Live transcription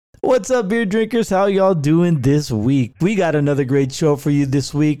What's up, beer drinkers? How y'all doing this week? We got another great show for you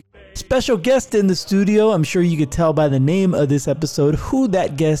this week. Special guest in the studio. I'm sure you could tell by the name of this episode who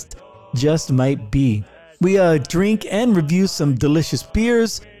that guest just might be. We drink and review some delicious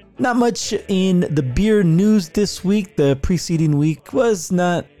beers. Not much in the beer news this week. The preceding week was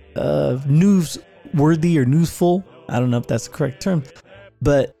not newsworthy or newsful. I don't know if that's the correct term,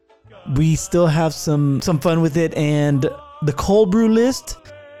 but we still have some fun with it. And the cold brew list,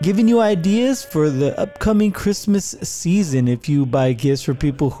 giving you ideas for the upcoming Christmas season if you buy gifts for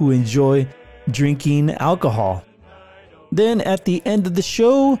people who enjoy drinking alcohol. Then at the end of the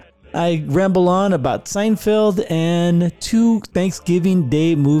show, I ramble on about Seinfeld and 2 Thanksgiving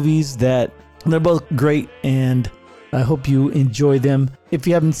Day movies that they're both great, and I hope you enjoy them. If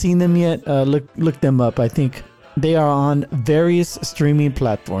you haven't seen them yet, look them up. I think they are on various streaming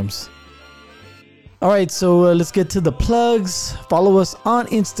platforms. All right, so let's get to the plugs. Follow us on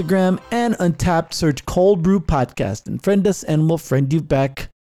Instagram and Untappd. Search Cold Brew Podcast and friend us, and we'll friend you back.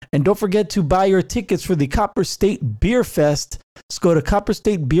 And don't forget to buy your tickets for the Copper State Beer Fest. Just go to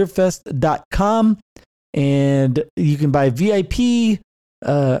copperstatebeerfest.com and you can buy VIP,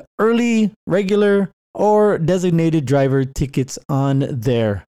 early, regular, or designated driver tickets on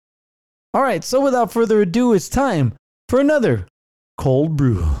there. All right, so without further ado, it's time for another Cold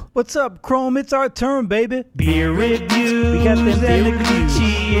Brew. What's up, Chrome? It's our turn, baby. Beer reviews. We got them beer and the reviews.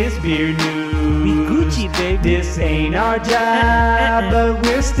 Gucci is beer news. We Gucci, baby. This ain't our job, but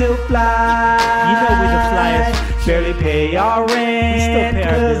we're still fly. You know we the flyest. Barely pay our rent, still pay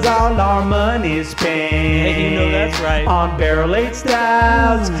our cause bills. all our money's spent. Hey, you know that's right. On barrel-aged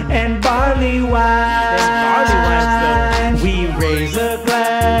stouts and barley wine. That's barley wines, We raise a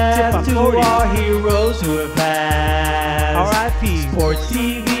glass Tip of to 40. our heroes who have passed. R.I.P. Sports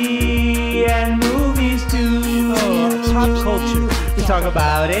TV and movies too. Oh, pop culture. We talk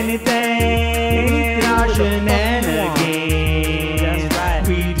about anything, our with a fuck shenanigans. That's right.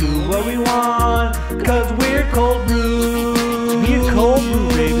 We do what we want, cause we're cold brew. We're Cold Brew,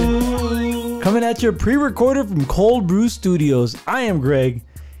 baby. Coming at you pre-recorded from Cold Brew Studios. I am Greg.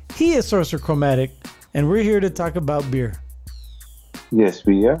 He is Sorcerer Chromatic, and we're here to talk about beer. Yes,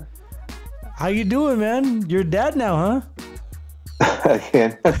 we are. How you doing, man? You're a dad now, huh?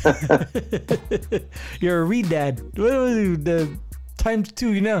 Again. You're a re-dad. What was it? Times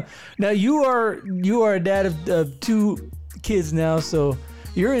 2, you know. Now you are a dad of 2 kids now, so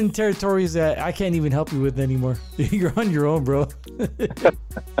you're in territories that I can't even help you with anymore. You're on your own, bro.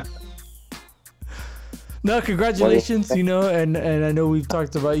 No, congratulations, you know, and I know you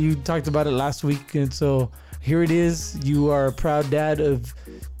talked about it last week, and so here it is. You are a proud dad of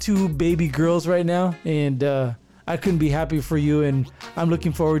 2 baby girls right now, and I couldn't be happier for you, and I'm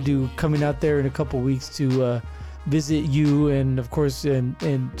looking forward to coming out there in a couple weeks to visit you, and of course, and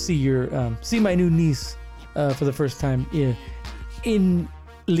see your see my new niece for the first time in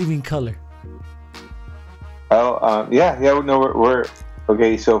living color. Oh, yeah. No, we're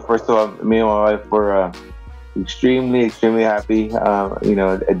okay. So first of all, me and my wife were extremely happy. You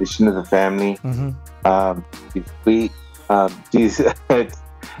know, addition to the family. Mm-hmm. She's sweet.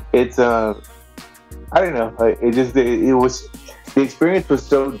 It's I don't know. It was, the experience was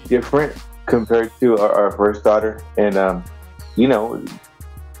so different compared to our first daughter, and you know,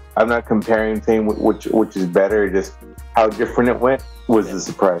 I'm not comparing saying which is better. Just how different it went was the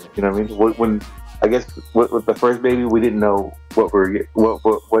surprise. You know what I mean? When I guess with the first baby, we didn't know what to you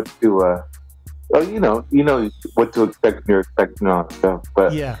know what to expect when you're expecting all that stuff,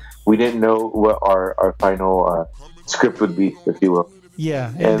 but Yeah. we didn't know what our final script would be, if you will. Yeah,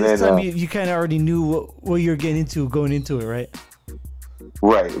 and And this then, time you kind of already knew what you're getting into going into it, right?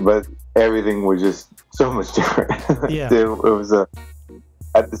 Right, but everything was just so much different. Yeah. It was at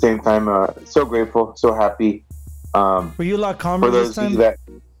the same time so grateful, so happy. Were you a lot calmer For this those time? that,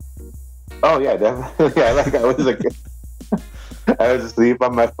 oh yeah, definitely. Yeah, like I was asleep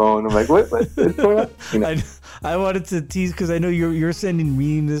on my phone. I'm like, what's going on? You know? I wanted to tease because I know you're sending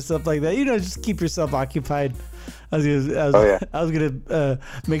memes and stuff like that. You know, just keep yourself occupied. I was gonna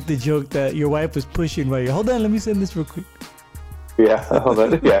make the joke that your wife was pushing while you're. Hold on, let me send this real quick. Yeah, hold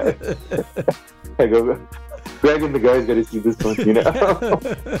on. Yeah, I go. Greg and the guys got to see this one. You know.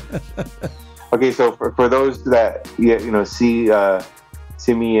 Okay, so for those that see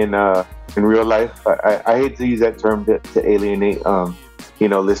me in real life, I hate to use that term to alienate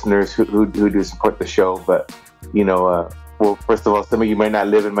listeners who do support the show, but well, first of all, some of you might not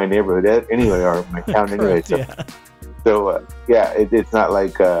live in my neighborhood anyway, or my town anyway. Correct, It's not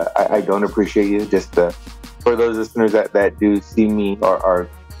like I don't appreciate you. Just for those listeners that do see me or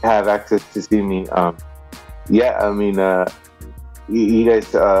have access to see me, you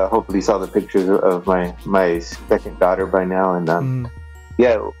guys hopefully saw the pictures of my second daughter by now, and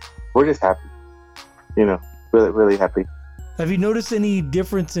yeah, we're just happy. You know, really, really happy. Have you noticed any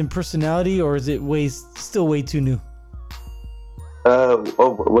difference in personality, or is it still way too new?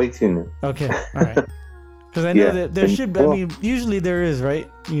 Way too new. Okay, all right. Because I know that there should be, I mean, usually there is, right?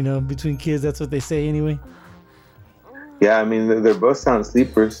 You know, between kids, that's what they say anyway. Yeah, I mean, they're both sound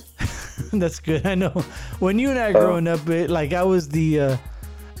sleepers. That's good. I know. When you and I growing up, like I was the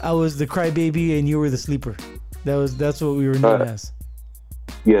crybaby and you were the sleeper. That's what we were known as.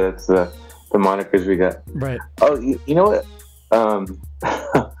 Yeah, that's the monikers we got. Right. Oh, you know what?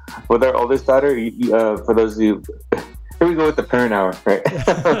 With our oldest daughter, for those of you, here we go with the parent hour, right?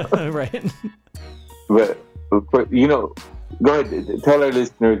 Right. But you know, go ahead. Tell our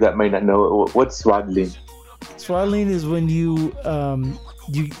listeners that might not know what's swaddling. Swaddling is when you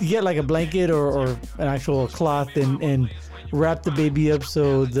get like a blanket or an actual cloth and wrap the baby up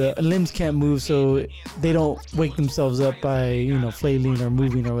so the limbs can't move, so they don't wake themselves up by flailing or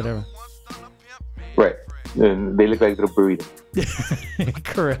moving or whatever. Right. And they look like little burritos.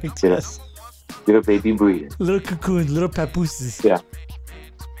 Correct. Yeah. Yes. Little baby burritos. Little cocoons, little papooses. Yeah.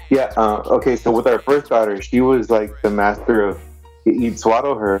 Yeah. Okay. So with our first daughter, she was like the master of. You'd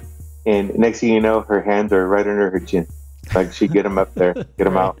swaddle her, and next thing you know, her hands are right under her chin. Like she'd get them up there, get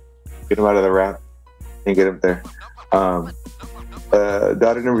them out of the wrap, and get them there.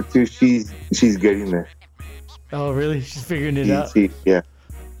 Daughter number 2, she's getting there. Oh, really? She's figuring it out. Yeah.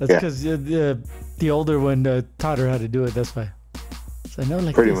 That's because the older one taught her how to do it. That's why. So I know,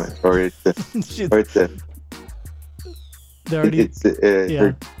 like pretty this. much, or it's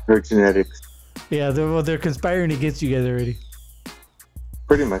her genetics. Yeah, they're conspiring against you guys already.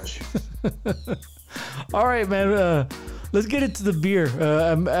 Pretty much. All right, man. Let's get into the beer.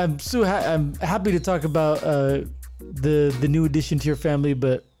 I'm happy to talk about the new addition to your family,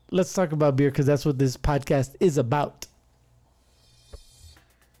 but let's talk about beer because that's what this podcast is about.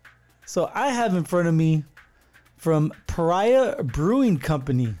 So I have in front of me from Pariah Brewing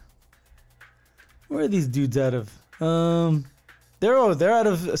Company. Where are these dudes out of? They're out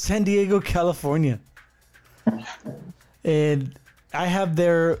of San Diego, California. And I have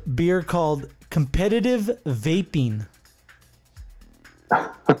their beer called Competitive Vaping.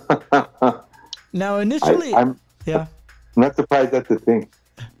 Now, initially, I'm not surprised that's the thing.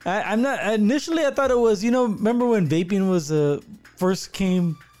 I'm not. Initially, I thought it was. Remember when vaping was first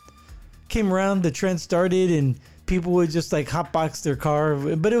came around? The trend started, and people would just like hotbox their car,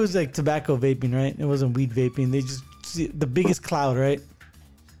 but it was like tobacco vaping, right? It wasn't weed vaping. They just the biggest cloud, right?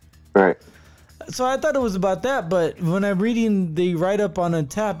 Right. So I thought it was about that, but when I'm reading the write-up on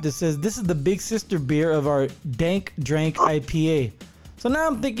Untappd, it says this is the big sister beer of our Dank Drank IPA. So now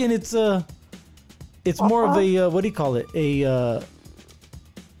I'm thinking it's more of a what do you call it?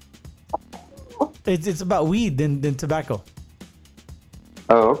 It's about weed than tobacco.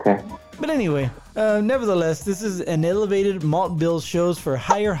 Oh, okay. But anyway, nevertheless, this is an elevated malt bill shows for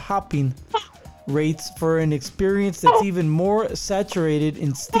higher hopping rates for an experience that's even more saturated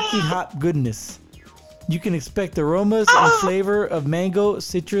in sticky hop goodness. You can expect aromas and flavor of mango,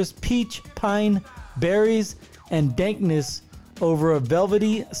 citrus, peach, pine, berries, and dankness over a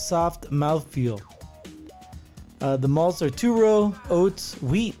velvety, soft mouthfeel. The malts are two-row, oats,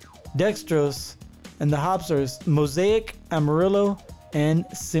 wheat, dextrose, and the hops are Mosaic, Amarillo, and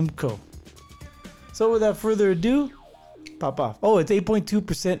Simcoe. So without further ado, pop off. Oh, it's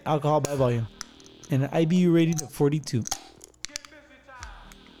 8.2% alcohol by volume and an IBU rating of 42.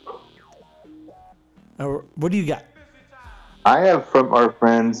 What do you got? I have from our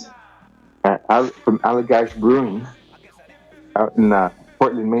friends from Allagash Brewing out in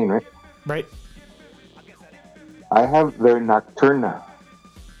Portland, Maine, right? Right. I have their Nocturna.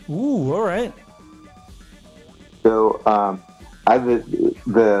 Ooh, all right. So, I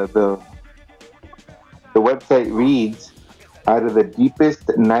the website reads, out of the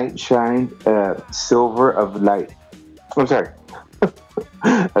deepest night shine, silver of light. I'm sorry.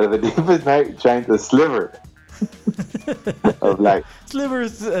 Out of the deepest night shines a sliver of light.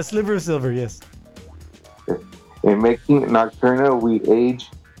 A sliver of silver, yes. In making Nocturna, we age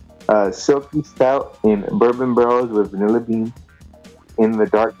silky stout in bourbon barrels with vanilla beans. In the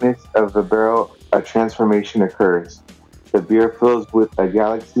darkness of the barrel, a transformation occurs. The beer fills with a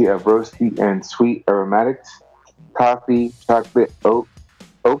galaxy of roasty and sweet aromatics, coffee, chocolate, oak.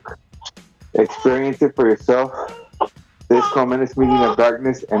 Experience it for yourself. This momentous meeting of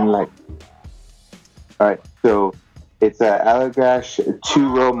darkness and light. All right, so it's a Allagash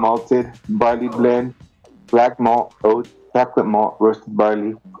 2-row malted barley blend, black malt, oat, chocolate malt, roasted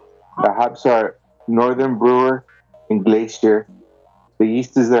barley. The hops are Northern Brewer and Glacier. The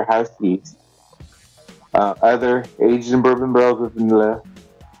yeast is their house yeast. Other aged in bourbon barrels with vanilla.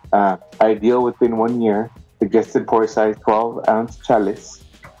 Ideal within 1 year. Suggested pour size 12-ounce chalice.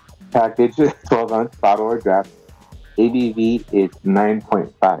 Package 12-ounce bottle or draft. ABV is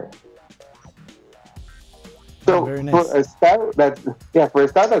 9.5. So Very nice. for a stout that's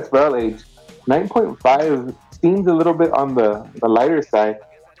barrel aged, 9.5 seems a little bit on the lighter side.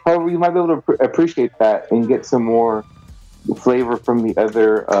 However, you might be able to appreciate that and get some more flavor from the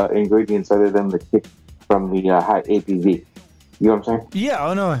other ingredients other than the kick from the high ABV. You know what I'm saying? Yeah,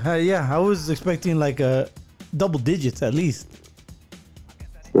 oh no, yeah, I was expecting like double digits at least.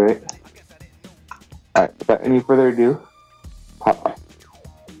 Right. All right. Without any further ado, Papa.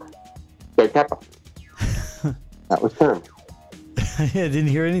 Sorry, Kappa. That was terrible. Yeah, I didn't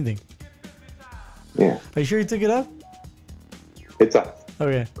hear anything. Yeah. Are you sure you took it off? It's up.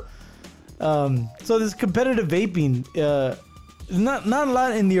 Okay. So this competitive vaping, not a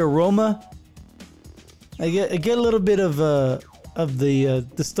lot in the aroma. I get a little bit of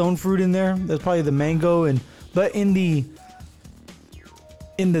the stone fruit in there. That's probably the mango, but in the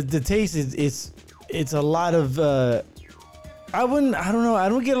taste, it's a lot of I don't know. I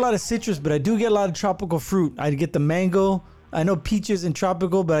don't get a lot of citrus, but I do get a lot of tropical fruit. I get the mango. I know peaches and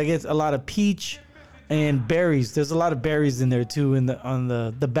tropical, but I get a lot of peach and berries. There's a lot of berries in there too on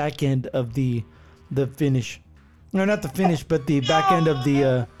the back end of the finish. No, not the finish, but the back end of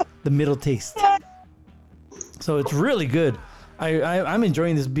the middle taste. So it's really good. I'm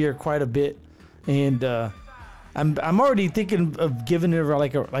enjoying this beer quite a bit, and I'm already thinking of giving it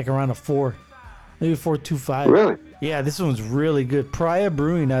like around a 4, maybe 4.25. Really? Yeah, this one's really good. Pariah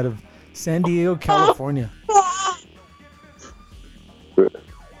Brewing out of San Diego, California.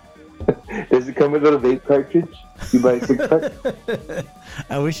 Does it come with a little vape cartridge? You buy a 6-pack?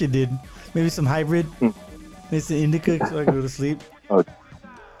 I wish it did. Maybe some hybrid. Maybe some indica so I can go to sleep. Oh.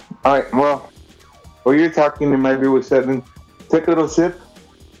 All right. Well, while you're talking, my beer was 7. Take a little sip,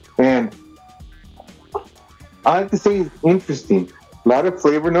 and I like to say it's interesting. A lot of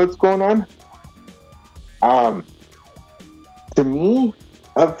flavor notes going on. To me,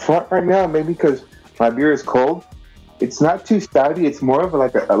 up front right now, maybe because my beer is cold, it's not too stouty. It's more of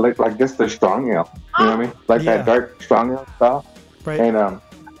like just a strong ale. You know what I mean? Like that dark strong ale style. Right. And I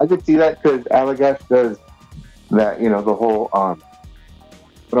could see that because Allagash does that. You know, the whole what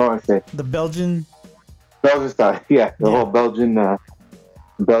do I want to say? The Belgian style. Yeah, the whole Belgian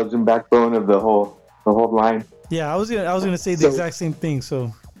backbone of the whole line. Yeah, I was gonna say the exact same thing.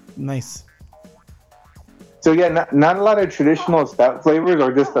 So nice. So yeah, not a lot of traditional stout flavors,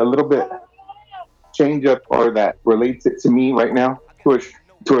 or just a little bit change up, or that relates it to me right now to a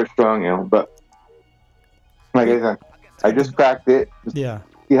strong ale. But like I said, I just cracked it. Yeah.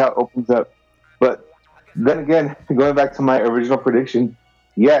 See how it opens up. But then again, going back to my original prediction,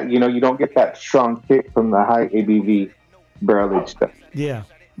 yeah, you know, you don't get that strong kick from the high ABV barrel aged stuff. Yeah,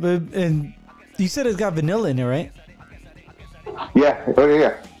 and you said it's got vanilla in it, right? Yeah. Oh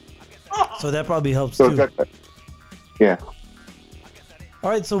yeah. So that probably helps So too. it's got that. Yeah. All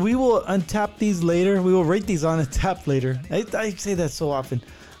right, so we will untap these later. We will rate these on Untapped later. I say that so often.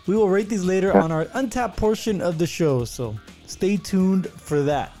 We will rate these later on our Untapped portion of the show, so stay tuned for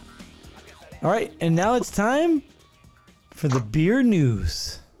that. All right, and now it's time for the beer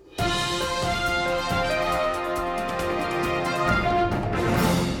news.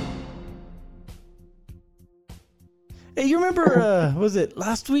 Hey, you remember, was it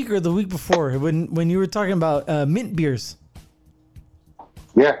last week or the week before when you were talking about mint beers?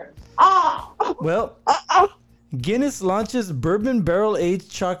 Yeah. Well, Guinness launches bourbon barrel-aged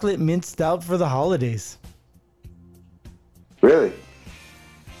chocolate mint stout for the holidays. Really?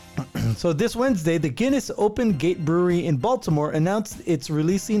 So this Wednesday, the Guinness Open Gate Brewery in Baltimore announced it's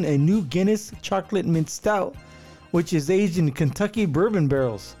releasing a new Guinness chocolate mint stout, which is aged in Kentucky bourbon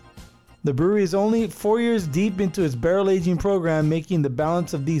barrels. The brewery is only 4 years deep into its barrel aging program, making the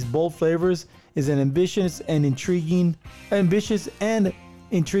balance of these bold flavors is an ambitious and intriguing.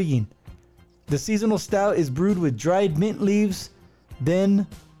 The seasonal stout is brewed with dried mint leaves,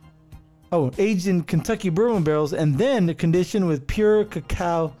 aged in Kentucky bourbon barrels, and then conditioned with pure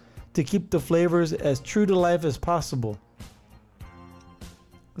cacao to keep the flavors as true to life as possible.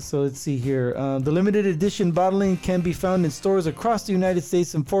 So let's see here. The limited edition bottling can be found in stores across the United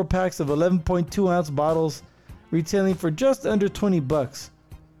States in 4-packs of 11.2 ounce bottles, retailing for just under $20.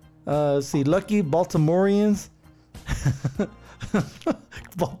 Let's see. Lucky Baltimoreans.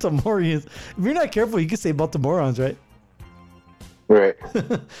 Baltimoreans. If you're not careful, you can say Baltimoreans, right? Right.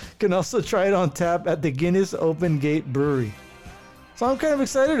 Can also try it on tap at the Guinness Open Gate Brewery. So I'm kind of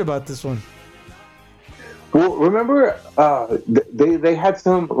excited about this one. Well, remember, they had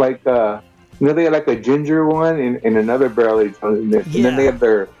some like they had like a ginger one and another barrel aged one, and then they have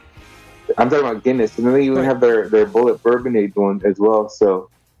their. I'm talking about Guinness, and then they even have their Bullet Bourbon aged one as well. So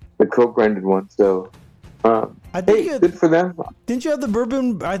the co-branded one. So I think good for them. Didn't you have the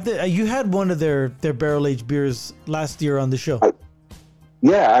bourbon? You had one of their barrel aged beers last year on the show.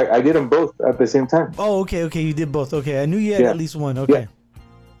 I did them both at the same time. Oh, okay, you did both. Okay, I knew you had at least one. Okay.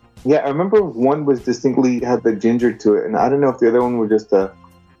 Yeah, I remember one was distinctly had the ginger to it, and I don't know if the other one was just a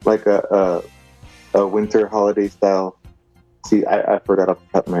winter holiday style. See, I forgot off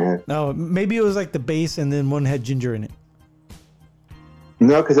the top of my head. No, maybe it was like the base, and then one had ginger in it.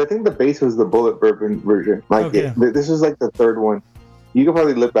 No, because I think the base was the Bullet Bourbon version. This was like the third one. You could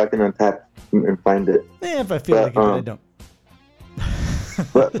probably look back in Untappd and find it. Yeah, if I feel like it, but I don't.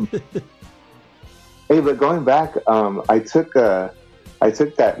 But going back, I took that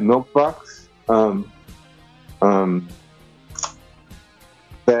milk box. That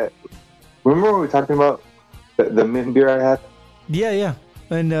remember when we were talking about the mint beer I had? Yeah.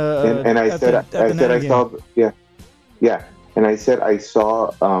 And I said I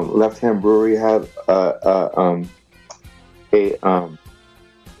saw Left Hand Brewery have a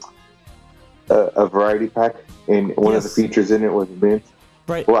variety pack, and one of the features in it was mint.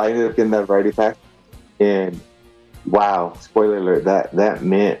 Right. Well, I ended up getting that variety pack, and wow! Spoiler alert: that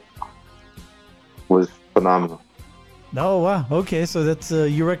mint was phenomenal. Oh wow! Okay, so that's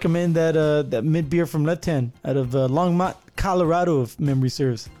you recommend that mint beer from Left Hand out of Longmont, Colorado, if memory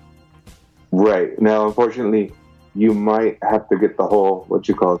serves. Right. Now, unfortunately, you might have to get the whole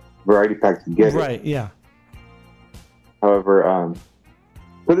variety pack to get it. Right. Yeah. However,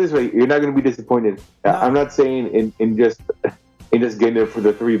 put it this way, you're not going to be disappointed. No. I'm not saying in just getting it for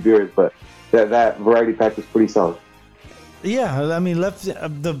the 3 beers, but that variety pack was pretty solid. Yeah, I mean,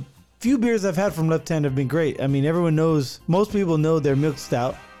 the few beers I've had from Left Hand have been great. I mean, most people know their milk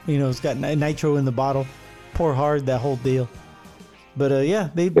stout. It's got nitro in the bottle, pour hard, that whole deal. But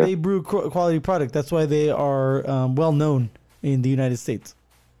they brew quality product. That's why they are well known in the United States.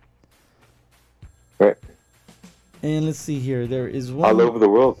 Right. And let's see here. There is one all over the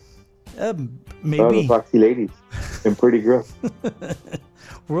world. Maybe all the foxy ladies and pretty girls.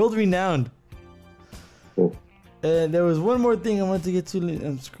 World renowned. There was one more thing I wanted to get to.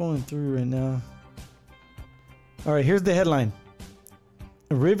 I'm scrolling through right now. All right, here's the headline.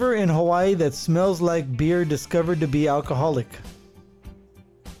 A river in Hawaii that smells like beer discovered to be alcoholic.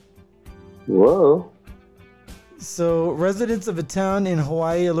 Whoa. So, residents of a town in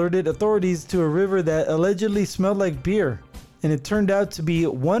Hawaii alerted authorities to a river that allegedly smelled like beer, and it turned out to be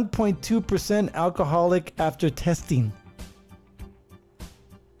 1.2% alcoholic after testing.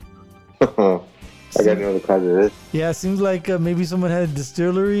 I gotta know the cause of this. Yeah, seems like maybe someone had a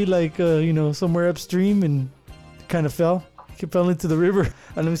distillery, somewhere upstream, and kind of fell into the river.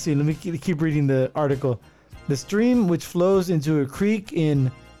 Let me see. Let me keep reading the article. The stream, which flows into a creek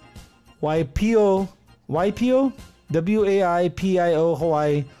in Waipio, Waipio,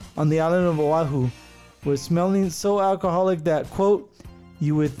 Hawaii, on the island of Oahu, was smelling so alcoholic that, quote,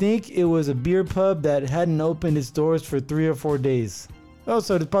 you would think it was a beer pub that hadn't opened its doors for 3 or 4 days. Oh,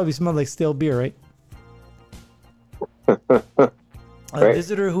 so it probably smelled like stale beer, right? A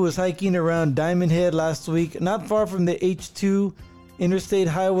visitor who was hiking around Diamond Head last week, not far from the H2 Interstate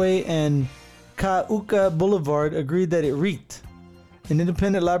Highway and Ka'uka Boulevard, agreed that it reeked. An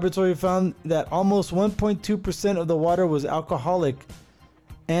independent laboratory found that almost 1.2% of the water was alcoholic,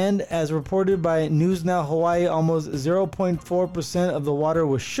 and as reported by News Now Hawaii, almost 0.4% of the water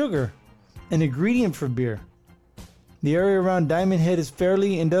was sugar, an ingredient for beer. The area around Diamond Head is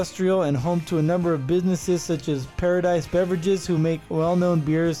fairly industrial and home to a number of businesses such as Paradise Beverages, who make well-known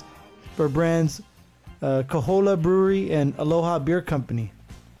beers for brands Kohola Brewery and Aloha Beer Company.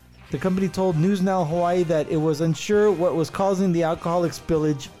 The company told News Now Hawaii that it was unsure what was causing the alcoholic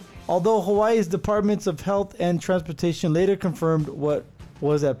spillage, although Hawaii's Departments of Health and Transportation later confirmed what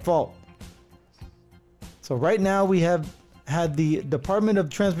was at fault. So right now we have had the Department of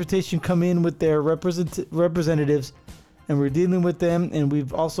Transportation come in with their representatives, and we're dealing with them, and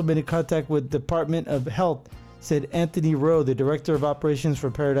we've also been in contact with Department of Health, said Anthony Rowe, the Director of Operations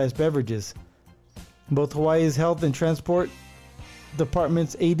for Paradise Beverages. Both Hawaii's Health and Transport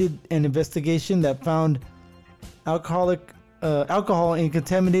departments aided an investigation that found alcohol in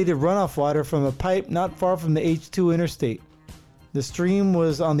contaminated runoff water from a pipe not far from the H2 interstate. The stream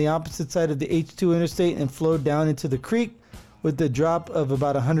was on the opposite side of the H2 interstate and flowed down into the creek with a drop of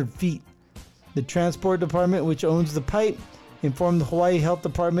about 100 feet. The transport department, which owns the pipe, informed the Hawaii Health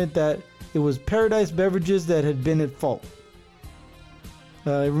Department that it was Paradise Beverages that had been at fault.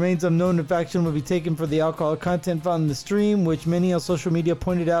 It remains unknown if action will be taken for the alcohol content found in the stream, which many on social media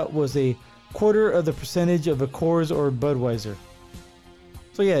pointed out was a quarter of the percentage of a Coors or Budweiser.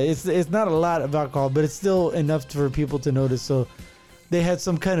 So yeah, it's not a lot of alcohol, but it's still enough for people to notice. So they had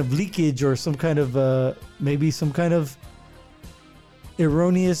some kind of leakage or some kind of maybe some kind of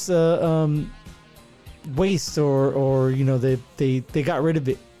erroneous waste, or you know, they got rid of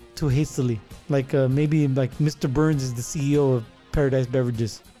it too hastily. Like maybe like Mr. Burns is the CEO of Paradise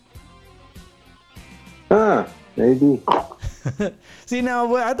Beverages. Maybe. See, now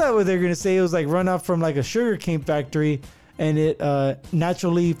what I thought what they were gonna say, it was like runoff from like a sugarcane factory, and it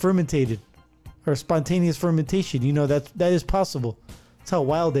naturally fermented, or spontaneous fermentation. You know, that is possible. That's how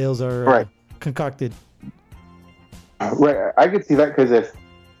wild ales are Right. concocted. Right, I could see that, because if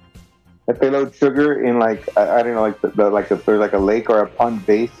they load sugar in, like, I don't know, like if there's like a lake or a pond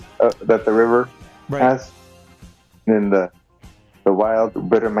base that the river Right. has, and then the wild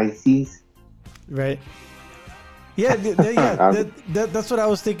Brettanomyces. Right. Yeah, that's what I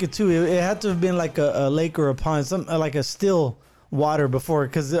was thinking too. It had to have been like a lake or a pond, something like a still water before,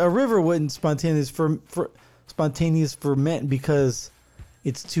 because a river wouldn't spontaneous ferment because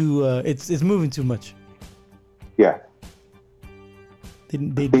it's too it's moving too much. Yeah,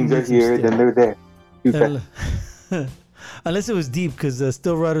 They things are here, then they're there. Too fast. Unless it was deep, because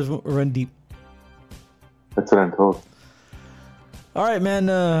still waters run deep. That's what I'm told. All right, man.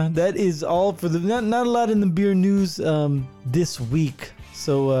 That is all for the not a lot in the beer news this week.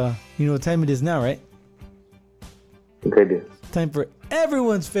 So you know what time it is now, right? Okay, dude. Time for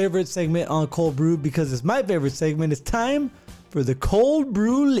everyone's favorite segment on Cold Brew, because it's my favorite segment. It's time for the Cold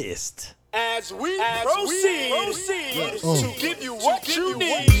Brew list. As we proceed to give you what you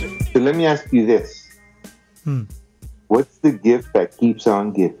need. So let me ask you this. What's the gift that keeps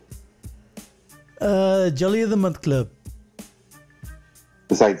on giving? Jelly of the Month Club.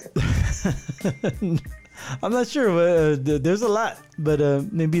 Besides, I'm not sure. There's a lot, but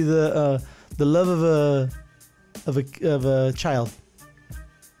maybe the love of a child,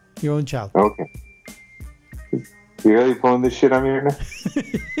 your own child. okay. You really pulling this shit on me right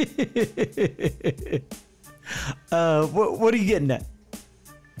now? What are you getting at?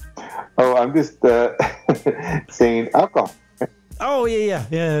 Oh, I'm just saying alcohol. Oh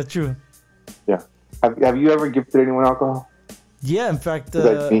yeah, true. Yeah. Have you ever gifted anyone alcohol? Yeah, in fact,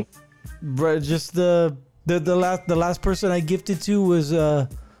 Besides me? just the last person I gifted to was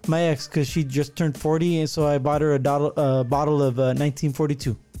my ex, because she just turned 40, and so I bought her a bottle of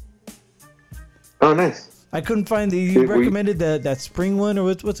 1942. Oh, nice. I couldn't find you recommended that spring one, or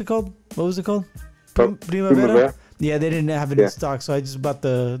what's it called? What was it called? Oh, Primavera? Yeah, they didn't have it in stock, so I just bought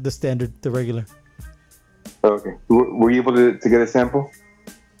the standard, the regular. Oh, okay. Were you able to get a sample?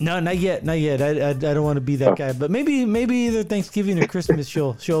 No, not yet. I don't want to be that guy, but maybe either Thanksgiving or Christmas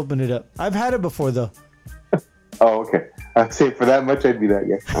she'll open it up. I've had it before though. Oh, okay. I'd say for that much I'd be that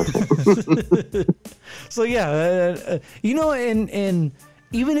guy. Okay. So yeah, you know, and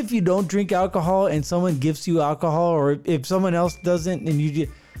even if you don't drink alcohol and someone gives you alcohol, or if someone else doesn't, and you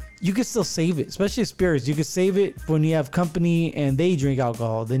can still save it, especially spirits. You can save it when you have company and they drink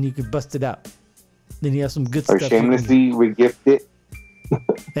alcohol. Then you can bust it out. Then you have some good Or stuff. shamelessly regift it.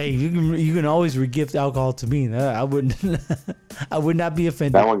 Hey, you can always regift alcohol to me. I wouldn't. I would not be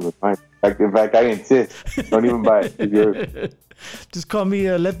offended. That one was fine. In fact, I insist. Don't even buy it. It's yours. Just call me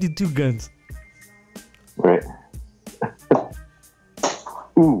Lefty Two Guns. Right.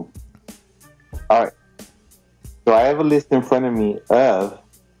 Ooh. All right. So I have a list in front of me of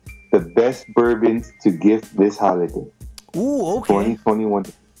the best bourbons to gift this holiday. Ooh, okay. 2021.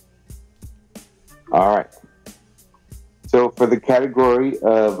 All right. So for the category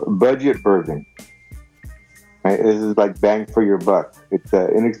of budget bourbon, right, this is like bang for your buck. It's an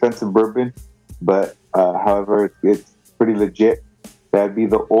inexpensive bourbon, but however, it's pretty legit. That'd be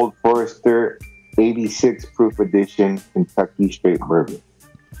the Old Forester 86 proof edition Kentucky straight bourbon.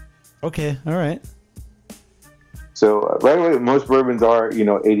 Okay, all right. So right away, most bourbons are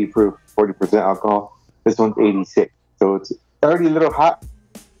 80 proof, 40% alcohol. This one's 86, so it's already a little hot.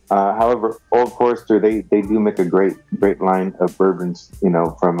 However, Old Forester, they do make a great line of bourbons,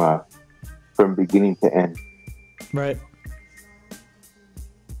 from beginning to end. Right.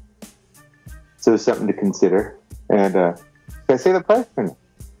 So it's something to consider. And can I say the price or no?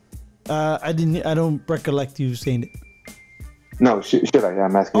 I don't recollect you saying it. No, should I?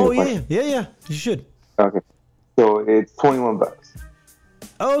 I'm asking you a question. Yeah. You should. Okay. So it's $21.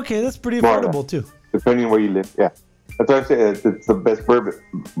 Oh, okay, that's pretty More or affordable less. too. Depending on where you live, yeah. That's why I say it's the best bourbon,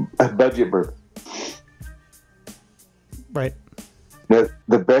 budget bourbon. Right.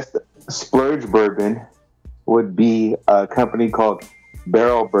 The best splurge bourbon would be a company called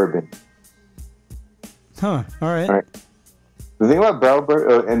barrel bourbon. Huh. All right. All right. The thing about barrel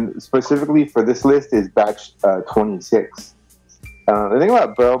bourbon, and specifically for this list, is batch 26. The thing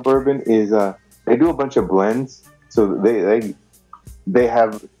about barrel bourbon is they do a bunch of blends, so they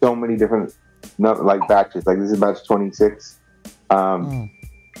have so many different like batches. Like this is batch 26.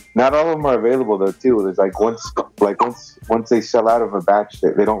 Not all of them are available though too. There's like once they sell out of a batch,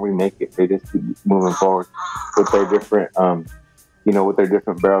 they don't remake it. They just keep moving forward with their different with their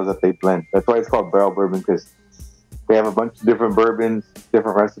different barrels that they blend. That's why it's called barrel bourbon, because they have a bunch of different bourbons,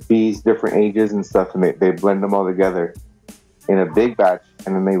 different recipes, different ages and stuff, and they blend them all together in a big batch,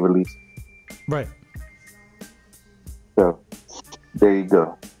 and then they release it. Right. So there you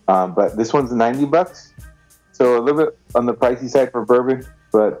go. But this one's $90, so a little bit on the pricey side for bourbon.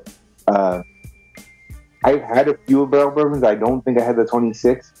 But I've had a few barrel bourbons. I don't think I had the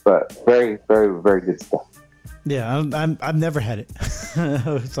 26, but very, very, very good stuff. Yeah, I've never had it,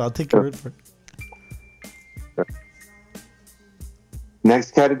 so I'll take your word for it.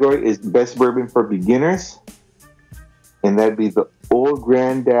 Next category is best bourbon for beginners, and that'd be the Old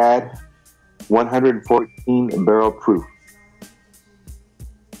Grandad 114 barrel proof.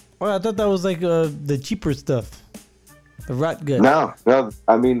 Well, I thought that was like the cheaper stuff, the rot gut. No.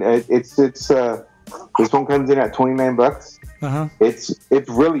 I mean, it's this one comes in at $29. It's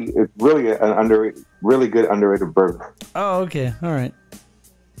really an really good underrated bourbon. Oh, okay, all right.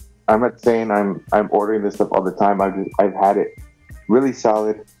 I'm not saying I'm ordering this stuff all the time. I've had it. Really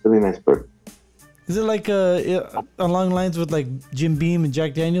solid, really nice bourbon. Is it like along lines with like Jim Beam and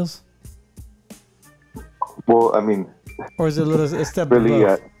Jack Daniels? Well, I mean, or is it a step really,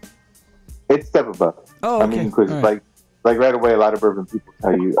 above? It's step above. Oh, okay. I mean, because like right away, a lot of bourbon people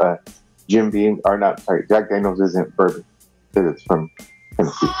tell you Jim Beam Jack Daniels isn't bourbon because it's from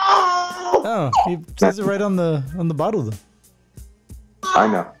Tennessee. Oh, he says it right on the bottle though. I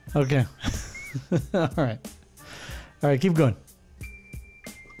know. Okay. All right, keep going.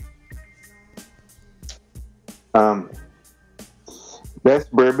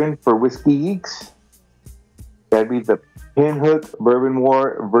 Best bourbon for whiskey geeks. That'd be the Pinhook Bourbon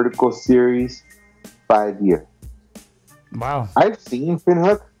War Vertical Series 5-year. Wow. I've seen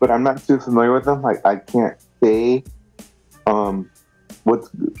Pinhook, but I'm not too familiar with them. Like I can't say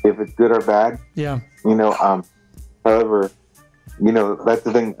if it's good or bad. Yeah. However, that's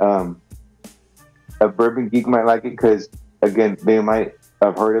the thing. A bourbon geek might like it because, again, they might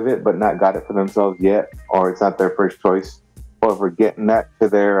have heard of it but not got it for themselves yet, or it's not their first choice. However, getting that to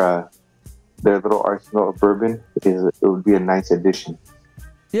their little arsenal of bourbon it would be a nice addition.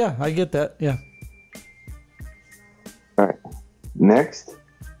 Yeah, I get that. Yeah. All right. Next,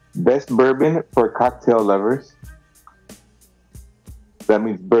 best bourbon for cocktail lovers. That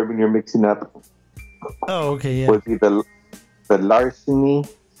means bourbon you're mixing up. Oh, okay, yeah. Would be the Larceny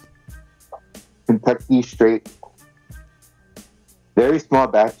Kentucky Straight, very small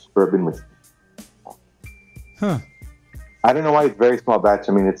batch bourbon whiskey. Huh. I don't know why it's very small batch.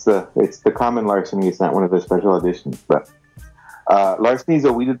 I mean, it's the common Larceny. It's not one of the special editions, but Larceny is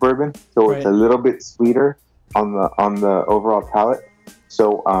a wheated bourbon, so it's a little bit sweeter on the overall palate.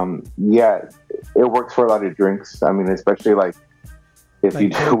 So yeah, it works for a lot of drinks. I mean, especially like if you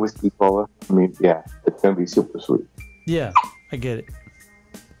do whiskey cola. I mean, yeah, it's gonna be super sweet. Yeah, I get it.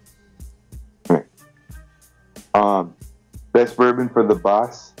 Best bourbon for the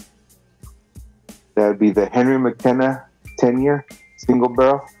boss. That would be the Henry McKenna 10-year single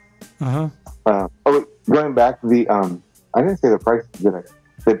barrel. Going back, I didn't say the price, did I?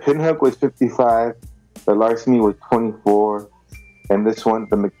 The Pinhook was $55, the Larceny was $24, and this one,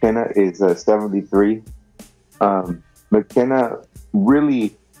 the McKenna, is $73. McKenna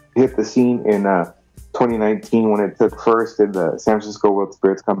really hit the scene in 2019 when it took first in the San Francisco World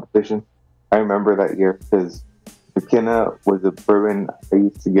Spirits Competition. I remember that year because McKenna was a bourbon I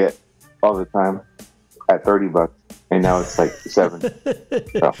used to get all the time at $30, and now it's like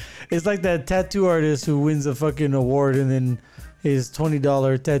 $7. So. It's like that tattoo artist who wins a fucking award and then his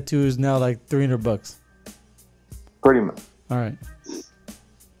 $20 tattoo is now like $300. Pretty much. All right.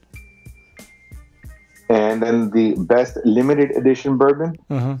 And then the best limited edition bourbon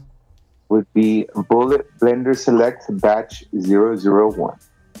would be Bullet Blender Select Batch 001.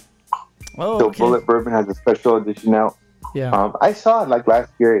 Oh, so okay. Bullet Bourbon has a special edition out. Yeah. I saw it like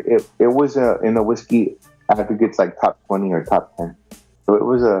last year. It was in the whiskey advocates like top 20 or top 10. So it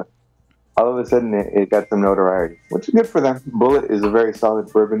was all of a sudden it got some notoriety, which is good for them. Bullet is a very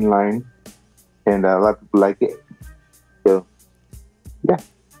solid bourbon line, and a lot of people like it. So yeah.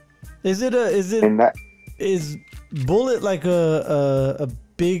 Is Bullet like a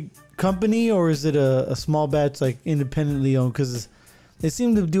big company, or is it a small batch like independently owned? Because They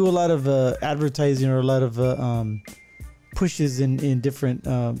seem to do a lot of advertising or a lot of pushes in different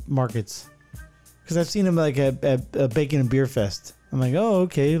markets. Because I've seen them like at Bacon and Beer Fest. I'm like, oh,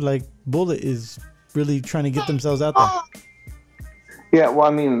 okay. Like Bullet is really trying to get themselves out there. Yeah, well,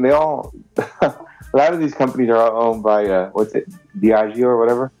 I mean, they all. A lot of these companies are all owned by what's it, Diageo or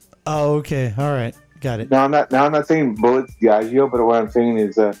whatever. Oh, okay. All right, got it. Now I'm not saying Bullet's Diageo, but what I'm saying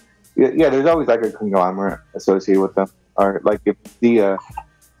is, yeah, there's always like a conglomerate associated with them, or like if the,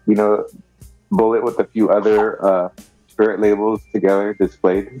 Bullet with a few other spirit labels together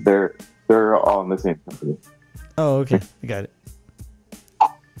displayed, they're all in the same company. Oh, okay, I got it.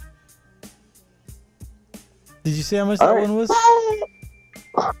 Did you say how much that one was?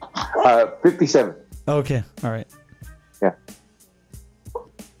 57. Okay, all right. Yeah.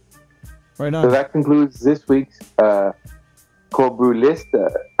 Right on. So that concludes this week's cold brew list.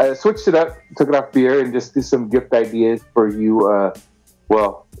 I switched it up, took it off beer, and just did some gift ideas for you.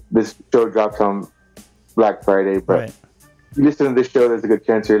 This show drops on Black Friday, but Right. you listen to this show, there's a good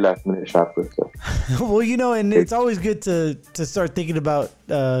chance you're a last minute shopper. So. Well, and it's always good to start thinking about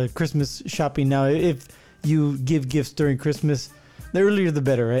Christmas shopping now. If you give gifts during Christmas, the earlier the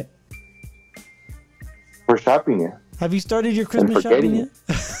better, right? For shopping, yeah. Have you started your Christmas shopping forgetting yet?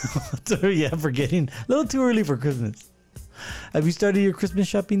 Yeah, forgetting. A little too early for Christmas. Have you started your Christmas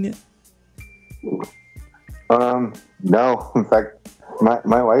shopping yet? No. In fact,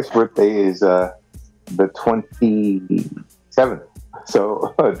 my wife's birthday is the 27th,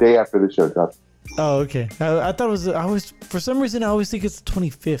 so a day after the show drops. Oh, okay. I thought it was. I always, for some reason, I always think it's the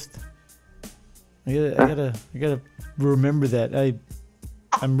 25th. I gotta remember that.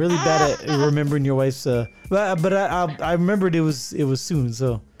 I'm really bad at remembering your wife's. But I remembered it was soon,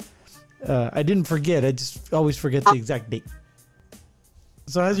 so I didn't forget. I just always forget the exact date.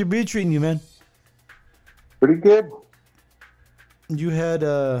 So how's your beer treating you, man? Pretty good. You had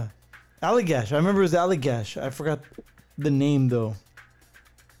Allagash. I remember it was Allagash. I forgot the name though.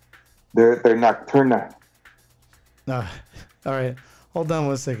 They're Nocturna. All right. Hold on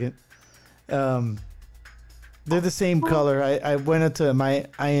one second. They're the same color. I went into my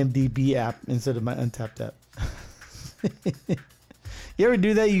IMDb app instead of my Untapped app. You ever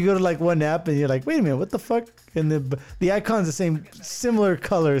do that? You go to like one app and you're like, wait a minute, what the fuck? And the icon's the same, similar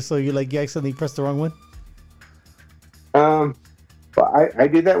color, so you accidentally pressed the wrong one. Well, I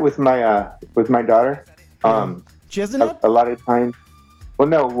did that with my daughter. She has an app? A lot of times. Well,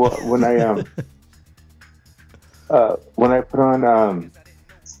 no. When I when I put on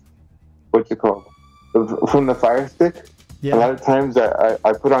what's it called, from the Fire Stick. Yeah. A lot of times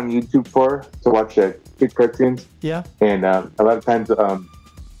I put on YouTube to watch quick cartoons. Yeah. And a lot of times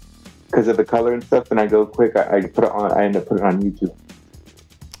because of the color and stuff, and I go quick, I put it on. I end up putting it on YouTube.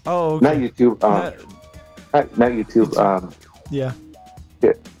 Oh, okay. Not YouTube. Not YouTube. Yeah.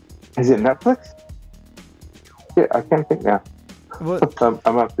 Is it Netflix? Yeah, I can't think now. What? I'm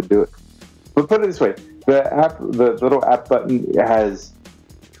gonna have to do it. But put it this way: the app, the little app button has.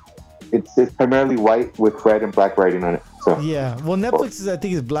 It's primarily white with red and black writing on it. So Yeah. Well, Netflix I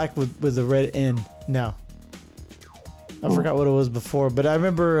think is black with a red N now. I forgot what it was before, but I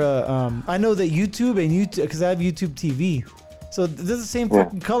remember. I know that YouTube because I have YouTube TV, so they're the same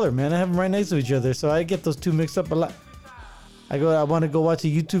fucking color, man. I have them right next to each other, so I get those two mixed up a lot. I want to go watch a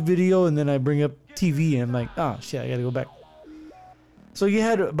YouTube video, and then I bring up TV, and I'm like, oh shit, I gotta go back. So you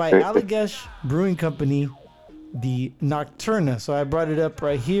had by Allagash Brewing Company, the Nocturna. So I brought it up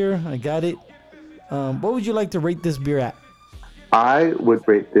right here. I got it. What would you like to rate this beer at? I would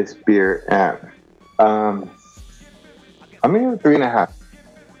rate this beer at I'm gonna give it 3.5.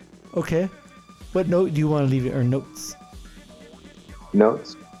 Okay. What note do you want to leave it, or notes?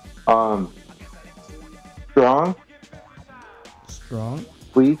 Notes. Strong. Strong.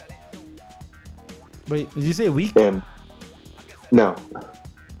 Sweet. Wait, did you say weak? And no.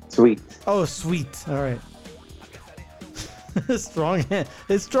 Sweet. Oh, sweet. All right. Strong.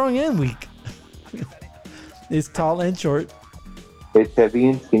 It's strong and weak. It's tall and short. It's heavy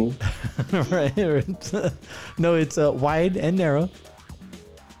and skinny. Right. No, it's wide and narrow.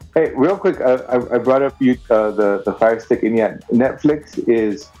 Hey, real quick, I brought up the Fire Stick, and yeah, Netflix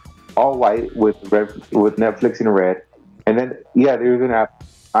is all white with Netflix in red, and then there's an app,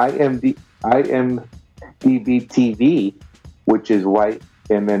 IMDb TV, which is white,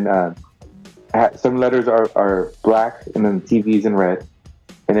 and then some letters are black, and then TV's in red,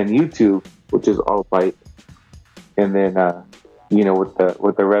 and then YouTube, which is all white, and then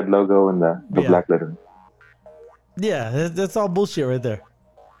with the red logo and the black lettering. Yeah, that's all bullshit right there.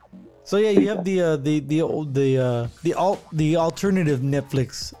 So yeah, you have the alternative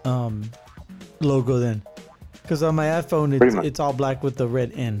Netflix logo then. Because on my iPhone, Pretty much. it's all black with the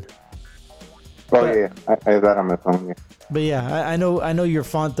red N. Oh yeah, I have that on my phone. Yeah. But yeah, I know your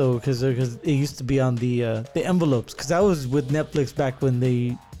font though, because it used to be on the envelopes. Because I was with Netflix back when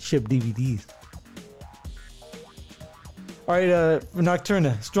they shipped DVDs. All right,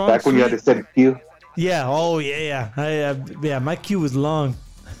 Nocturna, strong. Back when you had to set a queue. Yeah. Oh yeah. Yeah. My queue was long.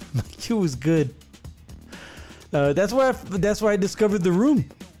 My queue was good. That's why I discovered The Room.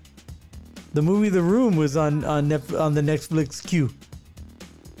 The movie The Room was on the Netflix queue.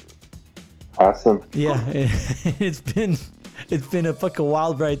 Awesome. Yeah, it's been a fucking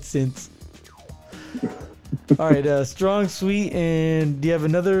wild ride since. All right, strong, sweet, and do you have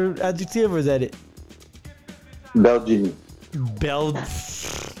another adjective or is that it? Belgian.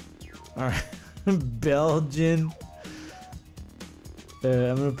 All right, Belgian.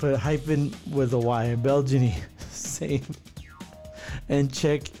 I'm gonna put hyphen with a Y. Belgian-y. Same. And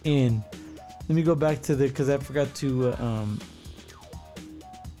check in. Let me go back to because I forgot to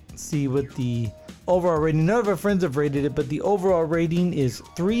see what the overall rating. None of our friends have rated it, but the overall rating is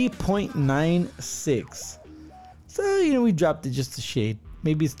 3.96. So we dropped it just a shade.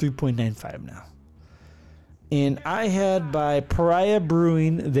 Maybe it's 3.95 now. And I had by Pariah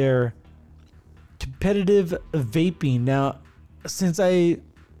Brewing their competitive vaping. Now, since I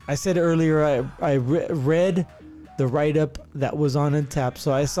said earlier, I read the write-up that was on Untappd,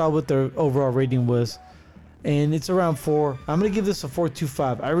 so I saw what their overall rating was, and it's around 4. I'm gonna give this a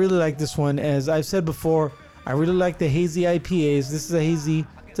 4.25. I really like this one. As I've said before, I really like the hazy IPAs. This is a hazy.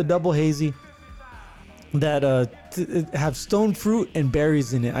 It's a double hazy that have stone fruit and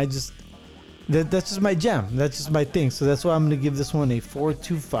berries in it. That's just my jam. That's just my thing. So that's why I'm gonna give this one a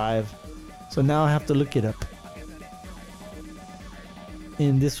 4.25. So now I have to look it up.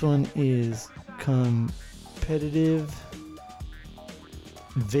 And this one is competitive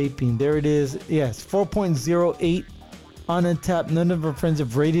vaping. There it is. Yes, 4.08 on Untappd. None of our friends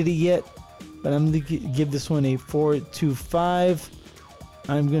have rated it yet, but I'm going to give this one a 4.25.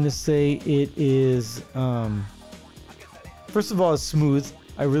 I'm going to say it is, first of all, it's smooth.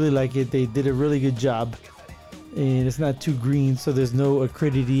 I really like it. They did a really good job. And it's not too green, so there's no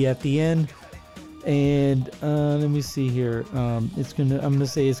acridity at the end. And let me see here. I'm gonna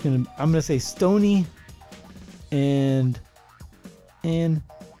say stony and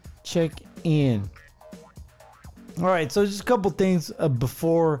check in. All right, so just a couple things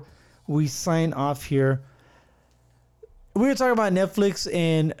before we sign off here. We were talking about Netflix,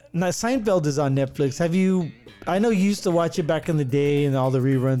 and Seinfeld is on Netflix. I know you used to watch it back in the day and all the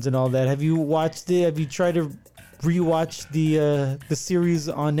reruns and all that. Have you watched it? Have you tried to rewatch the series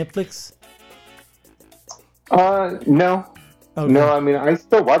on Netflix? No. Okay. No, I mean, I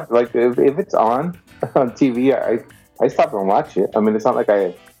still watch, like, if it's on TV, I stop and watch it. I mean, it's not like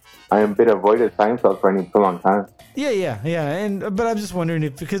I been avoided Seinfeld for any long time. Yeah. But I'm just wondering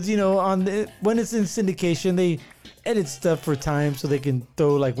if, because, when it's in syndication, they edit stuff for time so they can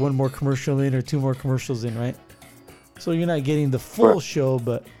throw like one more commercial in or two more commercials in, right? So you're not getting the full show,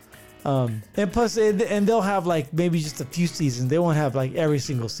 but, and plus, and they'll have like maybe just a few seasons. They won't have like every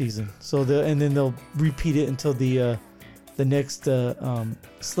single season. So then they'll repeat it until the next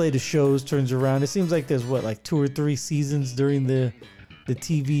slate of shows turns around. It seems like there's like 2 or 3 seasons during the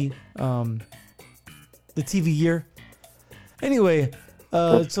TV year. Anyway,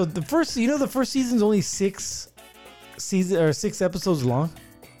 so the first season's only 6 episodes long.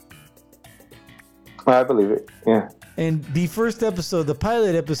 I believe it. Yeah. And the first episode, the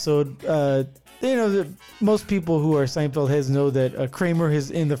pilot episode, most people who are Seinfeld heads know that Kramer,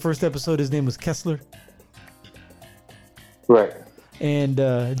 in the first episode, his name was Kessler. Right. And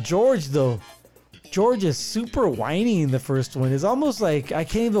George is super whiny in the first one. It's almost like I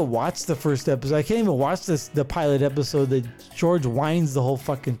can't even watch the first episode. I can't even watch the pilot episode that George whines the whole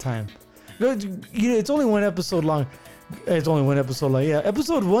fucking time. It's only 1 episode long. It's only 1 episode long. Yeah,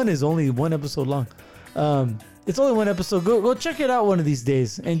 episode 1 is only 1 episode long. It's only 1 episode. Go check it out one of these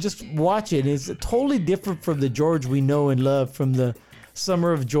days and just watch it. It's totally different from the George we know and love from the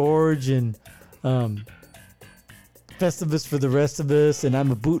Summer of George and Festivus for the Rest of Us and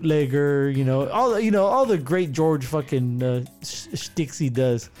I'm a Bootlegger. All the great George fucking shticks he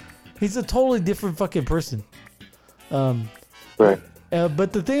does. He's a totally different fucking person. Right.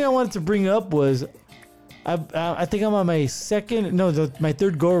 But the thing I wanted to bring up was I think I'm on my my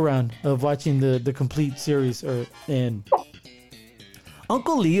third go around of watching the complete series and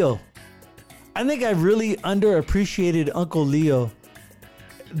Uncle Leo. I think I really underappreciated Uncle Leo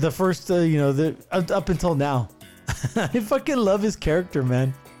the first up until now. I fucking love his character,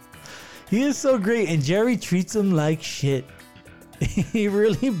 man. He is so great, and Jerry treats him like shit. He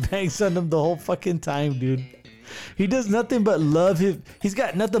really bangs on him the whole fucking time, dude. He does nothing but love him. He's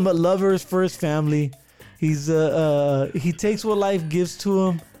got nothing but lovers for his family. He takes what life gives to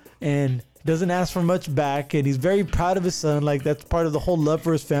him and doesn't ask for much back. And he's very proud of his son. Like, that's part of the whole love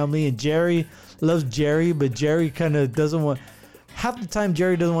for his family. And Jerry loves Jerry, but Jerry kind of doesn't want. Half the time,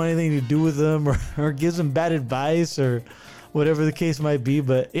 Jerry doesn't want anything to do with him, or gives him bad advice, or whatever the case might be.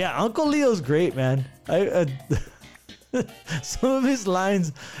 But yeah, Uncle Leo's great, man. Some of his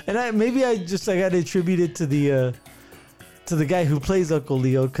lines, and I got to attribute it to the guy who plays Uncle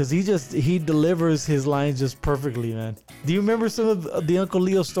Leo, because he delivers his lines just perfectly, man. Do you remember some of the Uncle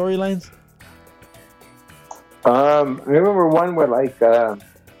Leo storylines? I remember one where like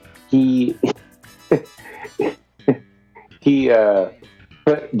he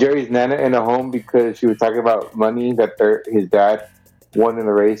put Jerry's Nana in a home because she was talking about money that his dad won in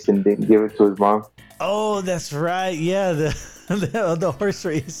the race and didn't give it to his mom. Oh, that's right. Yeah, the horse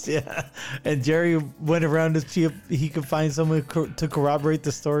race. Yeah, and Jerry went around to see if he could find someone to corroborate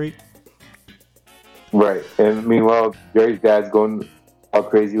the story. Right, and meanwhile, Jerry's dad's going all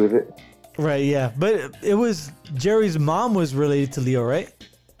crazy with it. Right. Yeah, but it was Jerry's mom was related to Leo, right?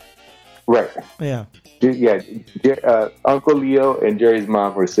 Right. Yeah. Yeah. Uncle Leo and Jerry's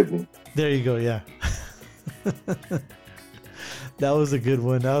mom were siblings. There you go. Yeah. That was a good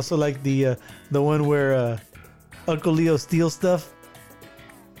one. I also like the one where Uncle Leo steals stuff.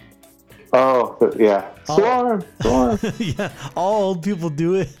 Oh yeah, Storm. Yeah, all old people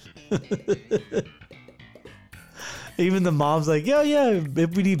do it. Even the mom's like, yeah,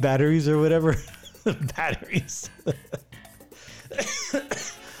 if we need batteries or whatever, batteries.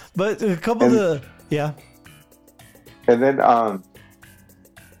 But a couple of the And then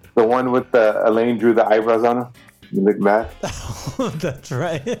the one with Elaine drew the eyebrows on him. You look mad. That's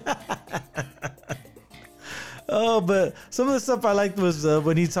right. Oh, but some of the stuff I liked was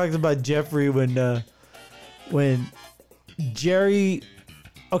when he talked about Jeffrey when Jerry.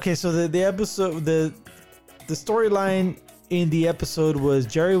 Okay, so the episode the storyline in the episode was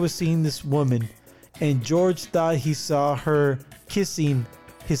Jerry was seeing this woman, and George thought he saw her kissing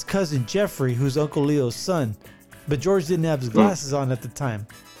his cousin Jeffrey, who's Uncle Leo's son, but George didn't have his glasses on at the time.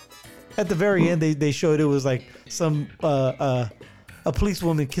 At the very end, they showed it was like some a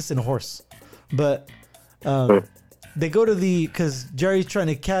policewoman kissing a horse, but they go to because Jerry's trying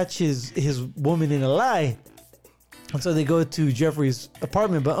to catch his woman in a lie, and so they go to Jeffrey's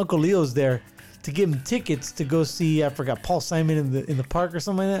apartment, but Uncle Leo's there to give him tickets to go see, I forgot, Paul Simon in the park or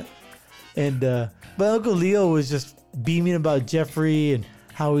something like that, and but Uncle Leo was just beaming about Jeffrey and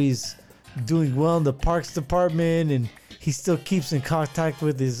how he's doing well in the parks department, and he still keeps in contact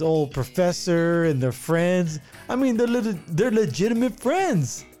with his old professor and their friends. I mean, they're legitimate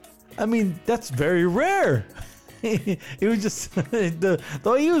friends. I mean, that's very rare. It was just the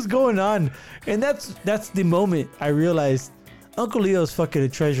way he was going on, and that's the moment I realized Uncle Leo's fucking a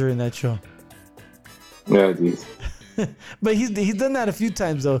treasure in that show. Yeah, geez. But he's done that a few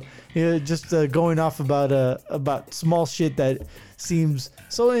times though. Just going off about small shit that seems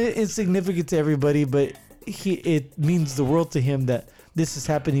so insignificant to everybody, but it means the world to him that this is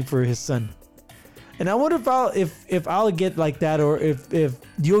happening for his son. And I wonder if I'll get like that, or if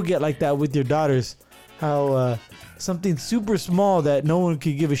you'll get like that with your daughters, how something super small that no one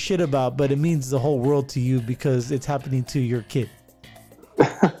could give a shit about, but it means the whole world to you because it's happening to your kid.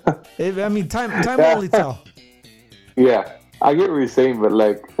 I mean, time will only tell. Yeah, I get what you're saying, but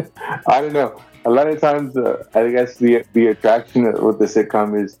like, I don't know. A lot of times, I guess the attraction with the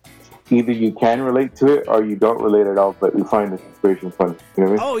sitcom is either you can relate to it or you don't relate at all, but you find the situation funny. You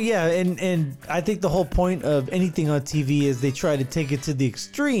know what I mean? Oh yeah, and I think the whole point of anything on TV is they try to take it to the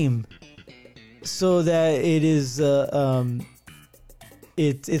extreme, so that it is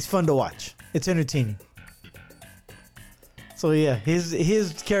it's fun to watch. It's entertaining. So yeah,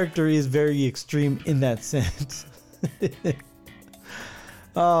 his character is very extreme in that sense.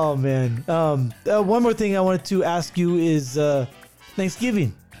 Oh man. One more thing I wanted to ask you is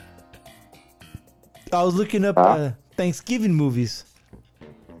Thanksgiving. I was looking up Thanksgiving movies,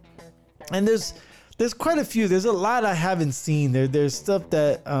 and there's quite a few. There's a lot I haven't seen. There's stuff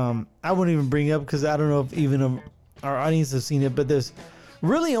that I won't even bring up because I don't know if even our audience has seen it. But there's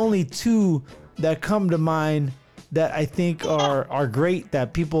really only two that come to mind that I think are great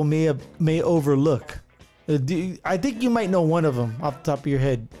that people may overlook. I think you might know one of them off the top of your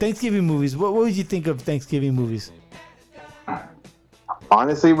head. Thanksgiving movies. What would you think of Thanksgiving movies?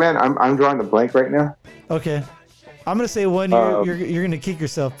 Honestly, man, I'm drawing a blank right now. Okay, I'm gonna say one. You're gonna kick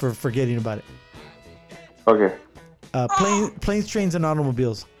yourself for forgetting about it. Okay. Planes, Trains, and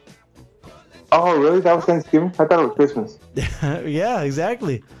Automobiles. Oh, really? That was Thanksgiving? I thought it was Christmas. Yeah,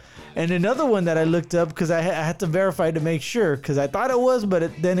 exactly. And another one that I looked up because I had to verify to make sure because I thought it was,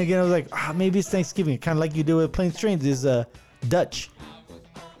 but then again I was like, maybe it's Thanksgiving, kind of like you do with Planes Trains. Is Dutch.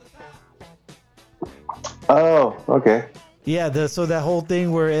 Oh, okay. Yeah, so that whole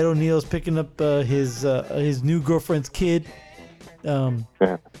thing where Ed O'Neill's picking up his new girlfriend's kid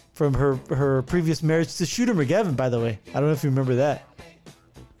from her previous marriage to Shooter McGavin, by the way. I don't know if you remember that.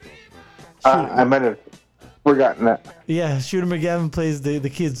 I might have forgotten that. Yeah, Shooter McGavin plays the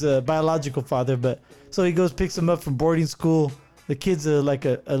kid's biological father, but so he goes picks him up from boarding school. The kid's like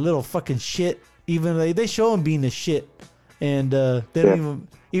a little fucking shit. Even they show him being a shit, and they don't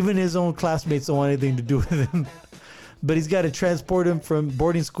even his own classmates don't want anything to do with him. But he's got to transport him from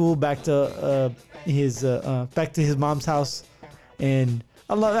boarding school back to his mom's house, and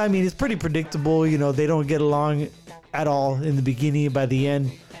I mean it's pretty predictable. You know, they don't get along at all in the beginning. By the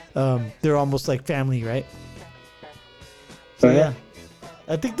end, they're almost like family, right? So yeah,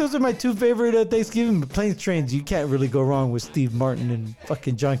 I think those are my two favorite Thanksgiving Planes Trains. You can't really go wrong with Steve Martin and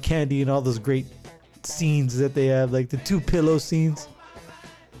fucking John Candy and all those great scenes that they have, like the two pillow scenes.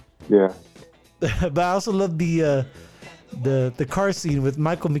 Yeah. But I also love the car scene with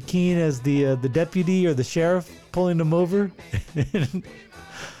Michael McKean as the deputy or the sheriff pulling him over,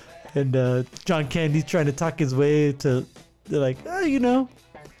 and John Candy trying to talk his way to. They're like, you know,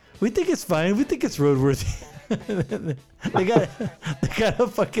 we think it's fine. We think it's roadworthy. they got a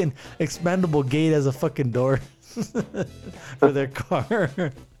fucking expandable gate as a fucking door for their car.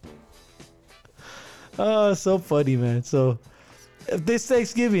 Oh, so funny, man. So this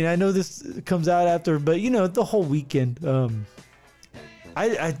Thanksgiving, I know this comes out after, but you know, the whole weekend.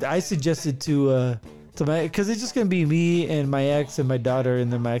 I suggested to my, because it's just gonna be me and my ex and my daughter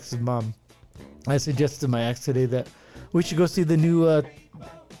and then my ex's mom. I suggested to my ex today that we should go see the new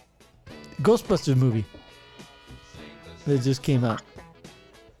Ghostbusters movie that just came out.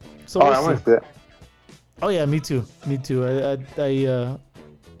 So I want to see it. Oh yeah, me too.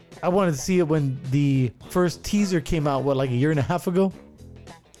 I wanted to see it when the first teaser came out, like a year and a half ago.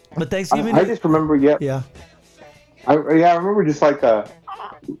 But Thanksgiving. I just remember, yeah. I remember just like I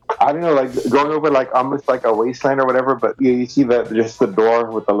don't know, like going over like almost like a wasteland or whatever. But you see just the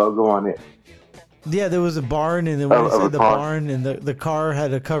door with the logo on it. Yeah, there was a barn, and then when you said the barn, and the car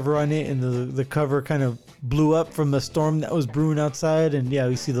had a cover on it, and the cover kind of blew up from a storm that was brewing outside, and yeah,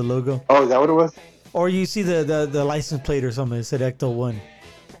 we see the logo. Oh, is that what it was? Or you see the license plate or something. It said Ecto 1.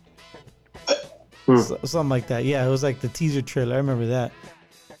 Something like that. Yeah, it was like the teaser trailer. I remember that.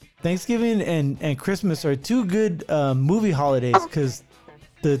 Thanksgiving and Christmas are two good movie holidays because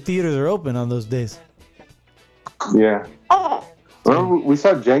the theaters are open on those days. Yeah. Remember, we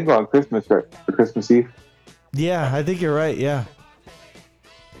saw Django on Christmas, right? For Christmas Eve. Yeah, I think you're right. Yeah.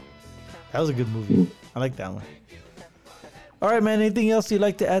 That was a good movie. I like that one. All right, man. Anything else you'd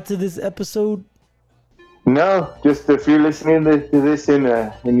like to add to this episode? No, just if you're listening to this and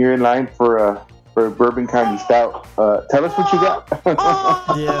you're in line for Bourbon County Stout, tell us what you got.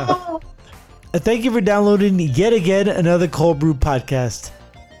 Yeah. Thank you for downloading yet again another Cold Brew podcast.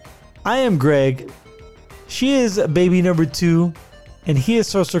 I am Greg. She is baby number 2, and he is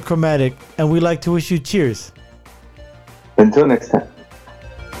Sorcerer Chromatic, and we'd like to wish you cheers. Until next time.